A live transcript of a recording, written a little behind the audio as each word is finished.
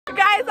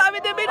guys, I'm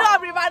in the middle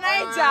of River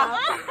Niger.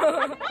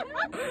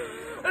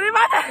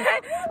 River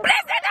Niger.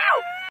 Please sit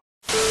down.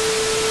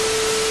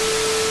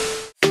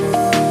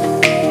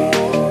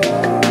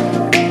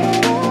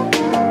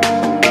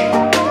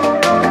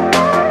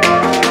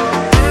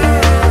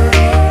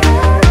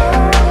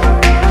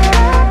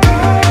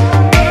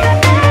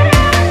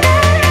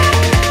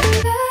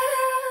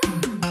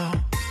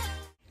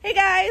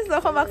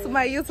 Welcome back to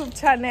my YouTube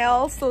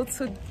channel. So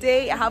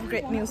today I have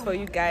great news for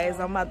you guys.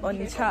 I'm at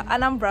Onitsha,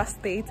 Anambra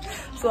State.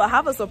 So I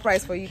have a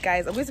surprise for you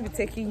guys. I'm going to be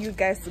taking you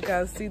guys to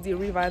go and see the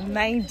river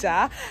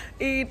Niger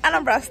in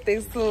Anambra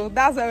State. So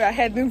that's where we're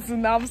heading to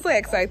now. I'm so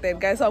excited,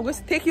 guys. So I'm going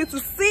to take you to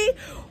see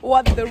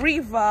what the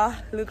river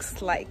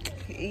looks like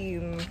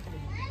in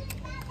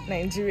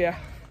Nigeria.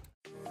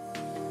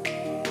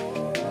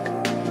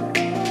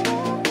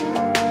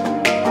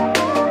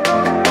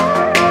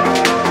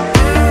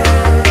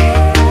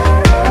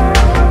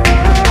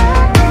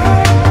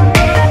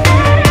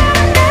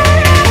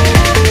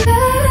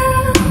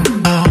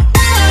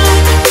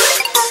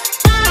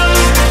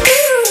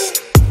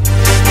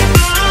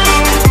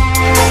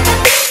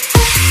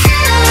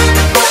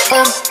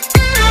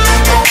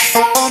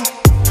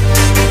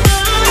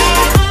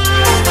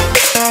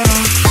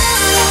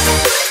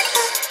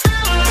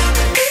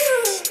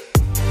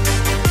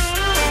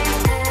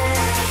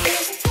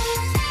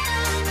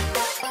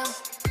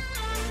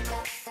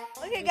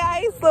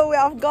 So we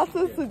have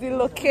gotten to the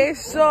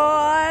location,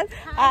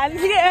 and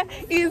here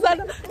is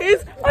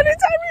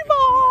Onitsha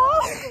River.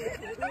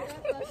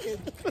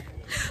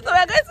 So we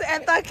are going to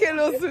enter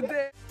Canoe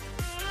today.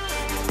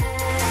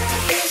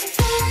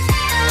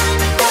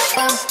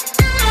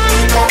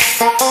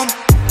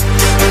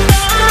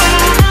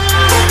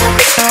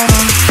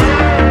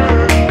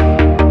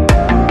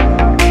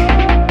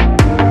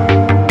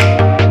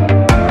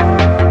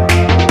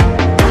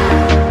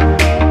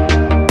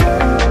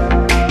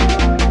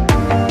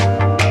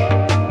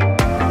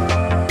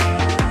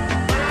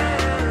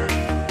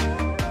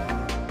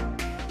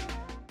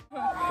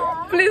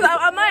 Please,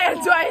 I'm not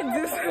enjoying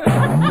this.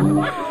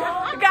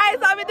 Guys,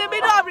 I'm in the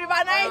middle of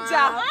River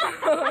Niger.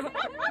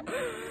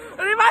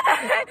 River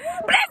Niger.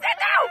 Please sit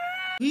down.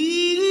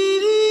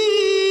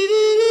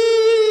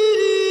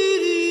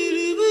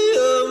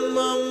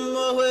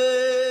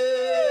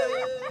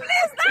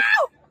 Please now.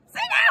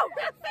 Sit down.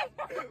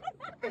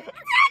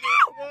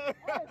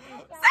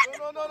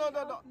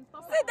 No.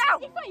 Sit down.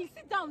 If you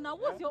sit down now,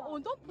 what's your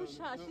own? Don't push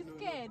her. She's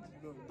scared.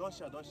 No, don't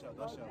shout.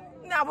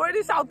 Nah, I've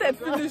already shouted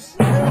finish.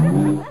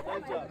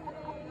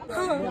 I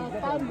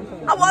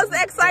was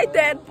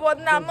excited, but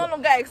now I'm no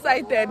longer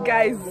excited,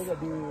 guys.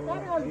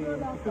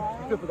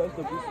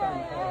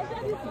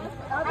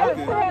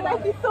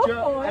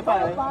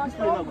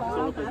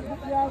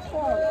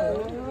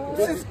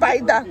 This is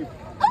spider.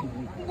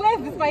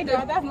 Where's the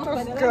spider? That's not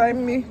Just spider.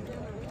 climb me.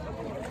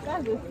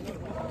 That's the...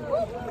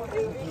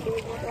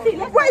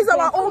 Where is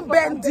our own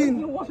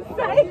bending?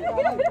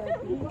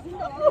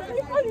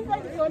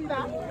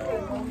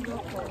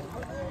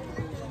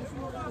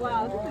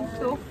 Wow, this is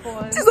so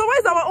fun. So where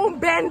is our own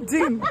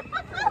bending? That's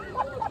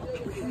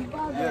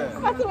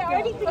we're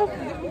already close to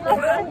the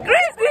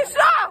Grace the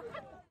shore!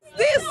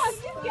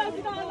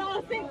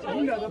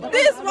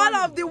 This is one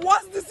of the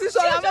worst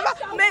decisions I've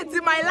ever made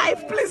in my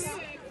life. Please,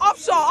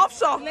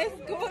 offshore. Let's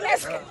go.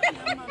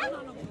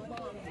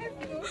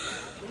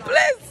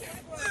 Please.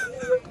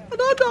 I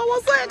don't know, I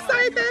was so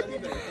excited.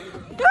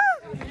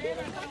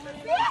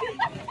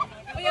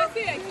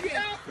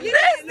 This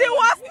is the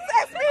worst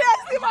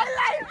experience in my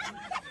life.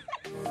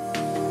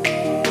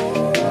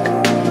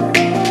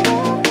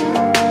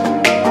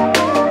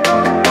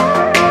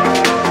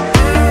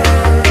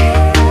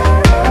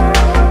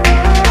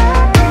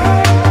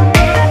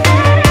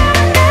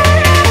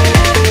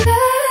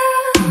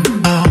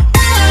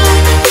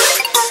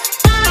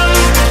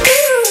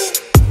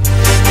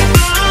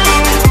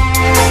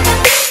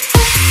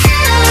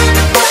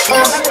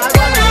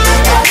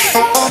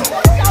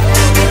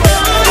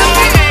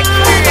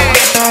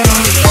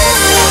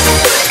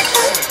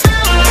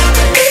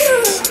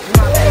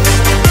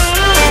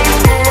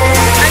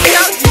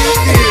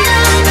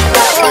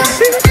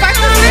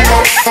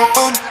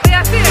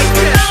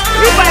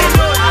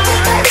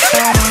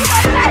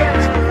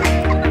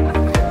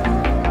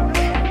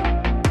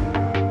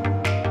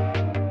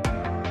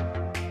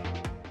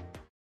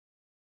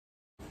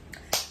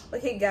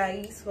 Okay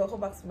guys, welcome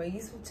back to my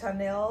YouTube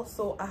channel.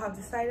 So I have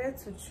decided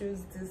to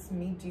choose this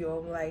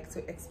medium like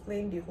to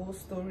explain the whole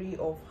story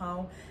of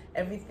how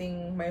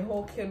everything, my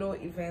whole Canoe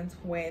event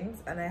went,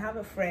 and I have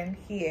a friend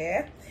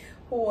here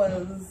who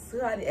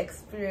had the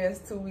experience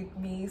too with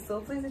me.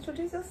 So please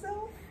introduce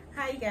yourself.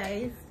 Hi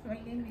guys, my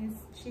name is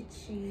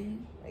Chichi.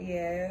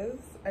 Yes,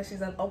 and she's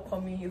an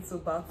upcoming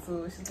YouTuber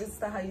too. She's going to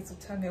start her YouTube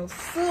channel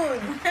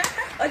soon.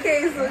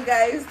 Okay, so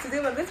guys, today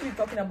we're going to be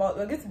talking about,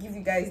 we're going to give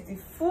you guys the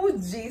full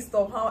gist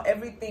of how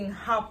everything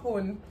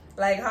happened,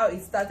 like how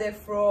it started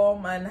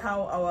from and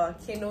how our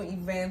Canoe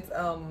event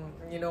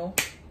you know,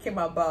 came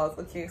about.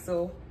 Okay,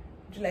 so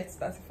would you like to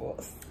start for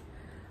us?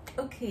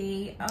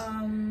 Okay,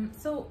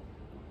 so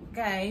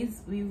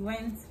guys, we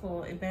went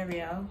for a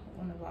burial,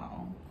 one of our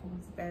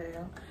uncle's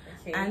burial.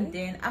 Okay. And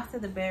then after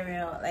the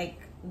burial, like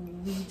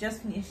we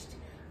just finished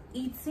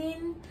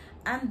eating,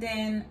 and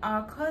then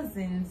our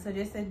cousin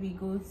suggested we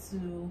go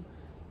to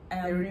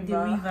the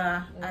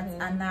river at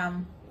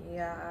ANAM.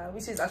 Yeah,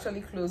 which is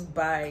actually close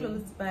by.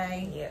 Close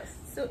by. Yes.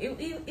 So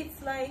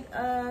it's like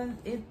a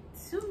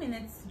 2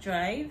 minutes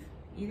drive.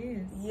 It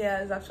is.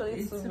 Yeah, it's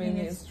actually 2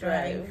 minutes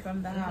drive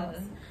from the house.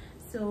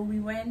 So we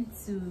went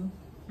to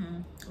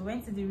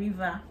the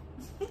river.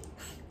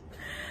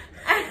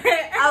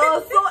 I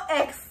was so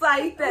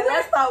excited.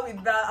 Let's start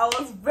with that. I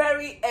was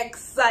very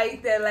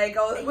excited. Like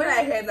when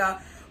I heard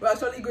that we're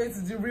actually going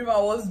to the river, I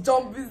was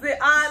jumping, saying,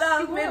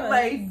 that made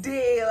my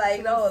day.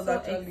 Like that was so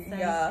actually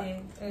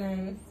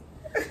excited.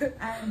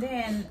 And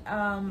then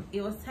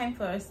it was time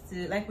for us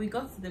to, like, we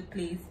got to the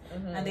place,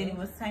 and then it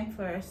was time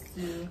for us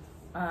to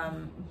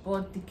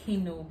board the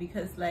canoe,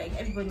 because like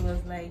everybody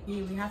was like,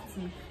 yeah, we have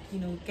to, you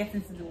know, get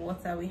into the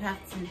water, we have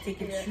to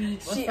take a trip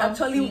or she something.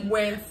 actually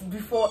went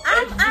before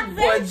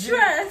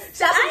adventurous.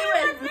 She actually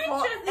went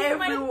before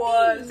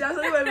everyone. She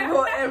actually went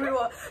before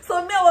everyone.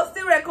 So me, I was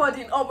still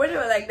recording up when they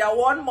were like that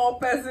one more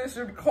person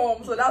should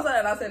come. So that's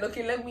when I said,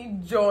 okay, let me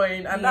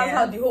join, and that's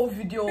how the whole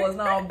video was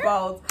now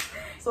about.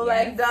 So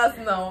like that's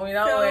now, you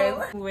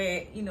know, so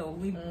where, you know,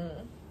 we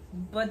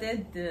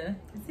boarded the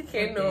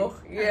canoe.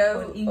 Yes,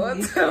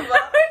 whatever.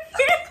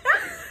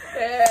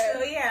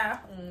 So yeah,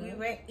 we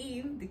were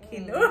in the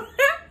canoe,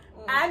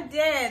 and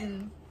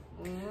then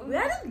we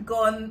hadn't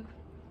gone.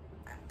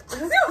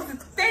 It was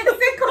 10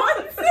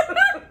 seconds.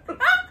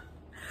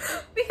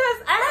 Because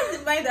I had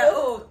in mind that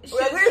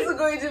we're going to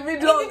go in the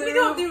middle of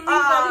the river,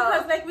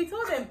 because like we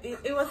told them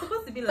it was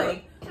supposed to be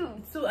like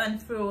to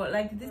and fro,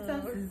 like the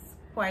distance is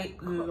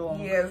quite long.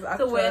 Yes,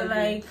 actually. So we're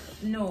like,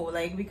 no,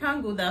 like we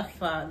can't go that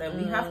far. Like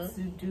we have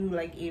to do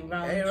like a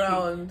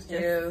round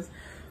trip. Yes.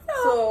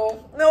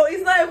 So no,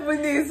 it's not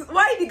even this.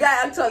 Why the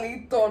guy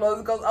actually told us?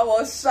 Because I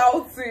was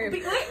shouting.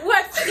 Wait,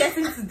 we're still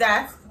getting to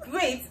that.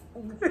 Wait,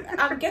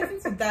 I'm getting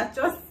to that.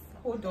 Just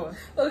hold on.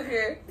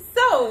 Okay.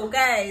 So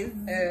guys,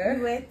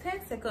 we were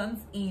 10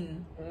 seconds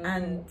in,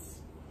 and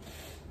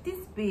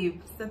this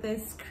babe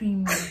started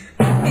screaming.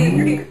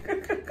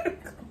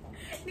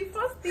 The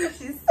first thing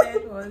she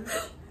said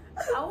was,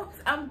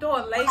 I'm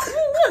done. Like,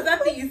 what was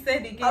that thing you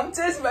said again? I've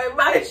changed my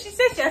mind. And she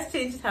said she has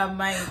changed her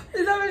mind.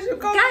 Is that when she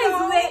come Guys,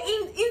 down? we're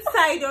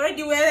inside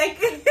already. We're like,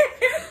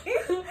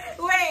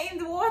 we're in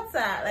the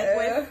water. Like,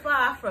 we're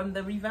far from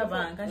the river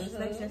bank. And she's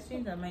like, she has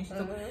changed her mind. She's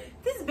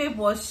like, this babe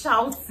was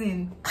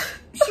shouting.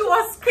 She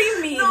was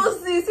screaming. No,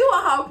 see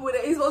what happened?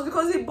 It was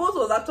because the boat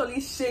was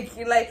actually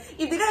shaking. Like,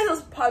 if the guy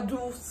just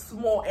paddle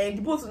small and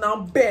the boat will now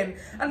bend.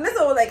 And then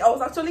I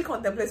was actually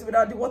contemplating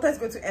whether the water is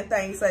going to enter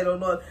inside or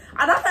not.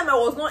 At that time, I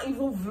was not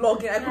even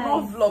vlogging. I could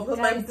not vlog because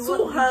my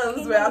two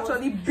hands were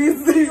actually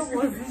busy. It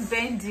was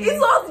bending. It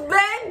was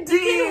bending.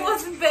 It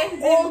was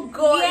bending. Oh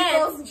God,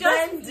 yes, it was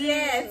bending.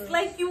 Yes,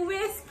 like you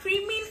were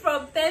screaming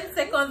from 10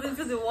 seconds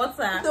into the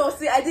water. No,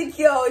 see, I didn't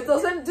care. It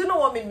was when, do you know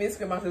what made me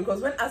scream actually?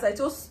 Because when as I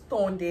just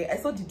turned there, I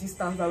saw the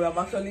distance that we have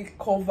actually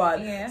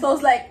covered. Yeah. So I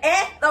was like,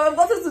 now I've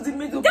gotten to the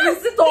middle. That's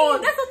please the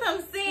thing. That's what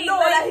I'm saying. No,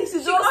 like he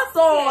should just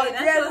turn.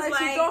 Yes, like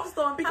she just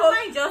turn because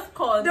I just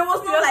called. There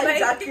was no life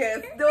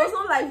jacket. There was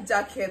no life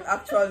jacket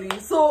actually.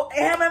 So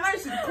my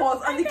mind should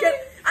cause, and if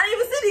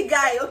you see the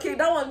guy, okay,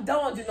 that one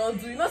did not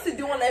do. You know, see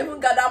the one that even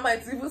got that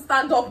mind to even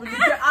stand up and you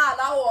say,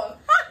 that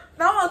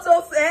one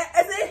just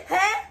I say,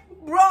 hey,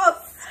 bros.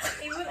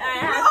 Even I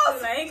had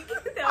to like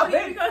tell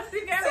you because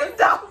the guy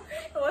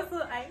was so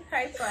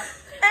hyper.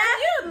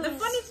 And you know, the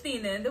funny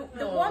thing,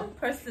 the one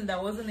person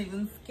that wasn't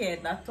even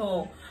scared at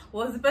all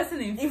was the person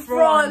in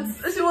front.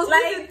 She was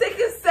like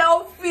taking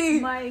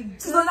selfie. My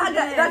goodness. So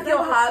that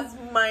girl has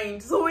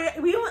mind. So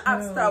we even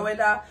asked her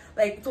whether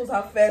like it was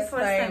her first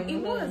time.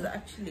 It was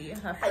actually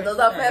her first time. It was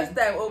her first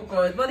time. Oh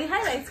God! But the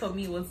highlight for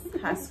me was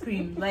her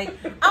scream. Like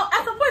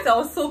at some point I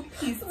was so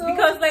pissed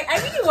because like I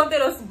really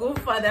wanted us to go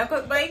further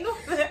because I know.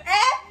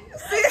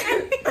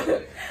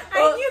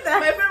 I knew that.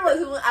 My friend was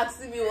even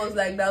asking me, was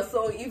like that.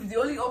 So if the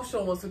only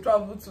option was to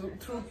travel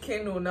through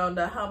Canoe now,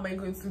 that how am I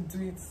going to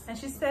do it? And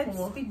she said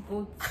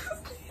speedboat.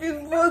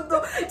 Speedboat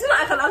though. Do you know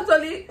I can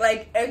actually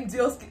like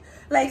endure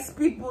like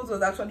speedboat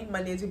was actually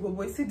manageable,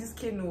 but you see this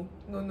Canoe.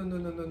 No.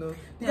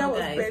 That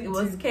was it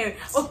was scary.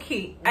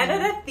 Okay,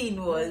 another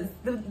thing was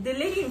the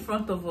lady in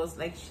front of us,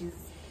 like she's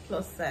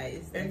plus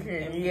size.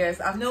 Okay, yes,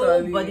 actually.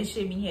 No body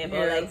shaming here,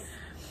 but like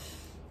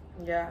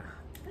yeah.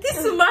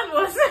 This woman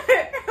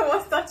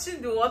was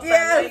touching the water.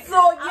 Yeah, like,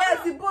 so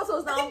yes, the boat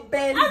was now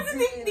bending.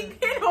 The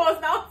canoe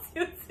was now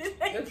tilting.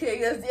 Like, okay,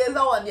 yes,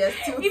 that one, yes,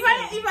 tilting. If I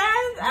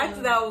hadn't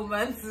asked that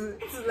woman to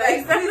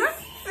like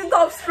sit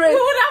up straight, we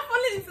would have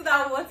fallen into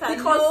that water.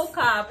 Because no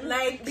cap.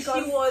 Like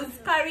because she was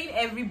carrying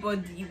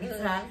everybody with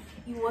her.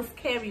 He was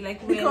scary,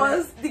 like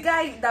because the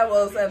guy that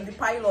was the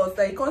pilot,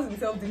 that he calls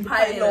himself the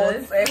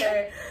pilot,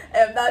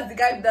 that's the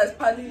guy that's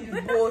paddling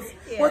the boat.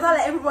 Was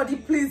like, everybody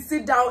please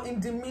sit down in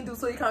the middle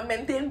so you can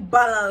maintain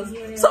balance.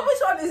 So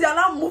which one is you're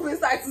not moving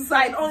side to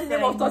side on the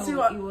name of touching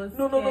one?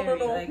 No.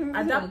 Like,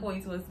 at that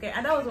point it was scary,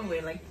 and that was when we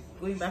were like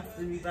going back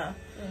to the river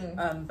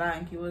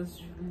bank. It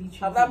was literally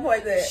at that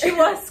point she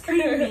was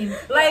screaming.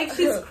 Like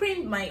she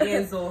screamed my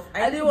ears off.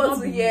 I didn't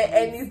want to hear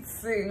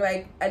anything.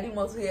 Like I didn't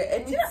want to hear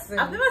anything. You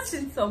know, I've never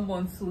seen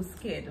someone so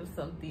scared of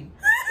something.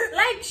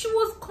 Like she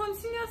was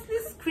continuously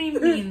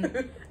screaming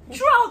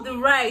throughout the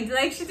ride.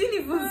 Like she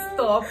didn't even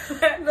stop.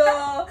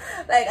 No,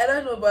 like I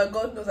don't know, but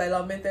God knows I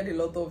lamented a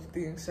lot of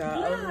things. I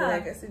was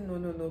like, I said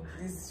no,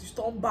 please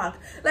turn back.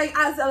 Like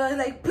as I was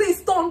like,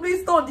 please turn.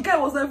 The guy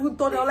was not even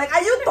turning. I was like,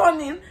 are you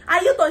turning?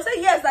 Are you turning? She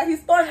said yes, that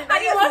he's turning. And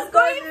he was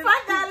going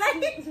further.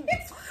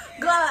 Like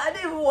God, I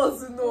didn't even want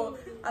to know.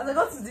 As I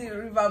got to the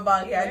river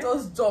bank, I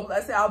just jumped.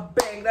 I said, I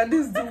beg that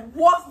this is the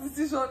worst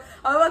decision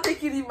I've ever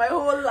taken in my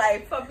whole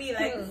life. For me,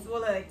 like it's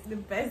one of like the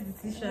best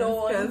decisions.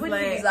 No,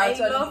 like, it's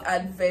actually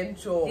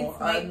adventure. It's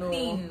my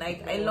thing.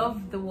 Like I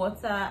love the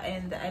water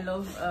and I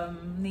love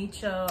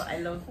nature. I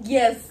love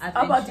adventures.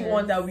 How about the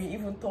one that we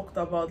even talked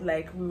about?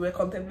 Like we were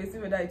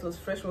contemplating whether it was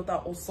fresh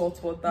water or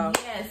salt water.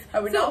 Yes.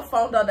 And we now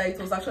found out that it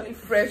was actually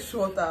fresh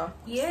water.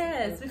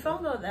 Yes, we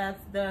found out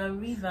that the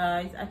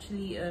river is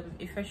actually a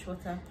fresh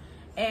water.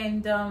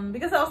 And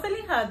because I was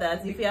telling her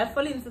that if you had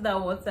fallen into that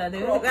water,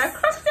 they would like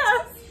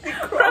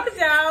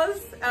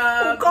crocodiles,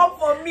 who come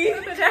for me,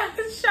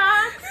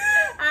 sharks,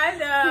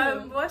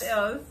 and what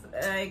else?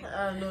 Like,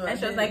 and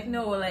she was like,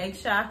 no, like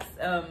sharks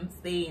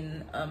stay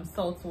in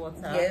salt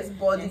water. Yes,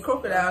 but the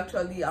crocodile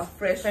actually are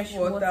fresh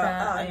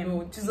water.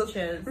 No, Jesus,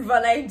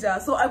 River Niger.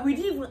 So we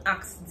didn't even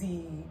ask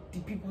the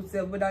people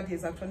whether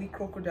there's actually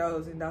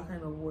crocodiles in that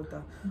kind of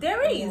water.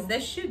 There is.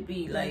 There should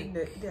be. Like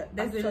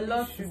there's a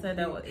lot to say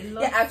that.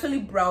 Yeah, actually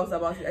browse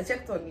about it. I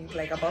checked on it,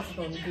 like about it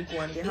on Google,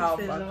 and they have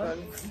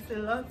actually. It's a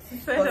lot to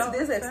say. But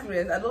today's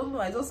experience, I don't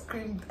know. I just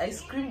screamed. I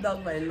screamed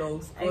out my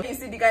lungs. You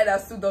see the guy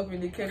that stood up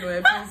in the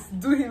canoe, please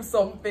do him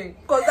something,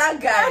 cause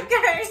that guy.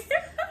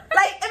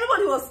 Like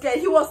everybody was scared.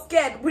 He was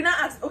scared. We now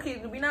asked.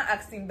 Okay, we now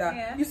asked him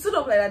that. You stood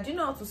up like that. Do you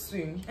know how to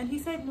swim? And he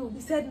said no.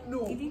 He said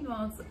no. He didn't know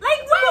how to.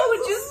 Like why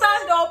would you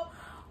stand up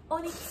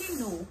on a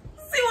canoe?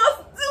 See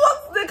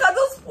what they can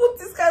just put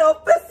this kind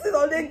of person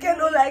on the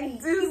canoe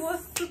like this. He was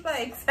super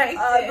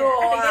excited.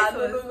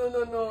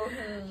 No.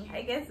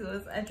 I guess it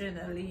was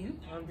adrenaline.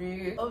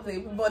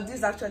 But this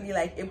is actually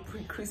like a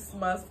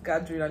pre-Christmas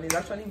gathering, and it's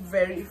actually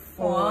very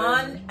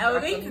fun. Are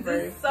we going to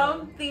do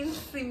something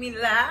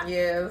similar?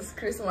 Yes,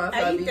 Christmas.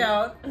 Are you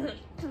down?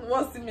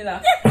 What's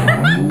similar?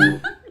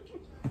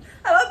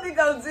 I don't think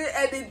I'll do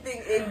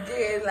anything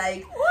again.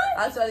 Like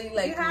actually,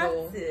 like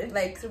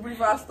like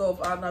river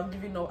stuff, and I'm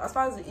giving up. As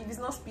far as if it's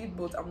not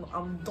speedboat,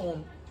 I'm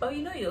done. Oh,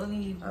 you know you only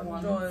need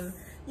one. Done.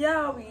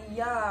 Yeah,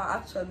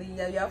 actually,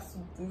 you have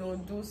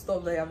to do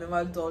stuff that I've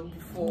never done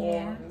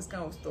before. This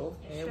kind of stuff.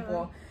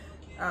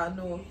 But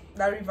no,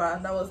 that river,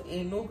 that was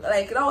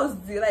that was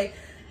the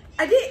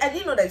I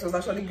didn't know that it was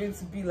actually going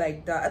to be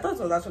like that. I thought it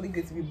was actually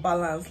going to be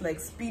balanced, like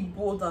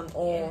speedboat and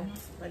all.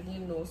 I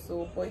didn't know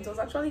so, but it was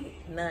actually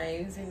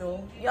nice.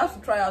 You have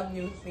to try out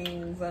new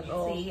things and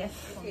all.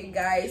 Okay,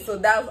 guys, so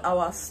that's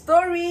our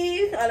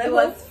story, and it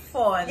was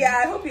fun.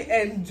 Yeah, I hope you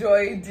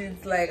enjoyed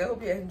it. Like I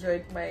hope you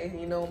enjoyed my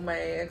my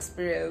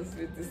experience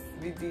with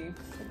the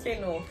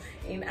canoe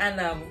in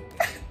ANAM,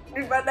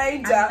 River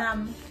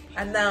Niger.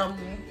 ANAM.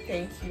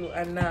 Thank you,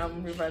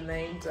 ANAM, River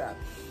Niger.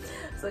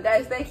 So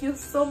guys, thank you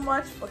so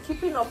much for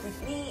keeping up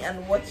with me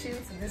and watching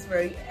to this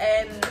very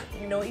end.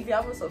 If you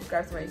haven't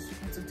subscribed to my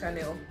YouTube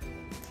channel,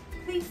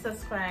 please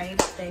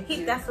subscribe.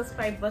 Hit that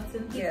subscribe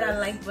button, hit that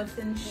like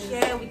button,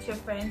 share with your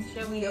friends,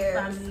 share with your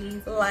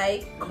families,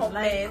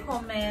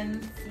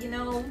 comment.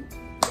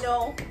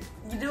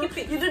 You do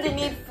the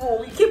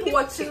needful. You keep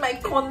watching my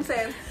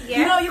content.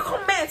 You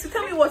comment. You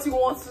tell me what you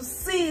want to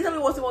see. Tell me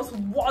what you want to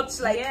watch.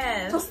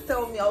 Just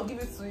tell me. I'll give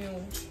it to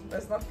you.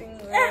 There's nothing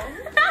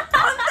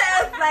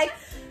content. Like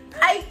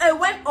I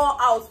went all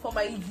out for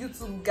my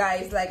YouTube,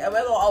 guys. Like I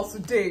went all out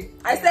today.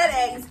 I said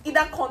it's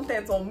either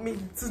content or me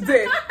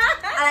today, and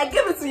I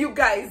gave it to you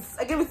guys.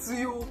 I gave it to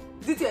you.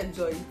 Did you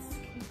enjoy it?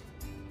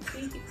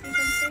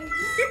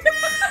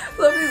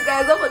 So please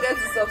guys, don't forget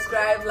to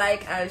subscribe,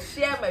 like and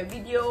share my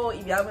video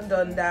if you haven't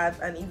done that.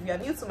 And if you are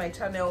new to my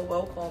channel,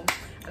 welcome,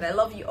 and I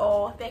love you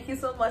all. Thank you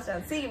so much,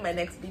 and see you in my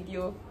next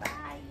video. Bye.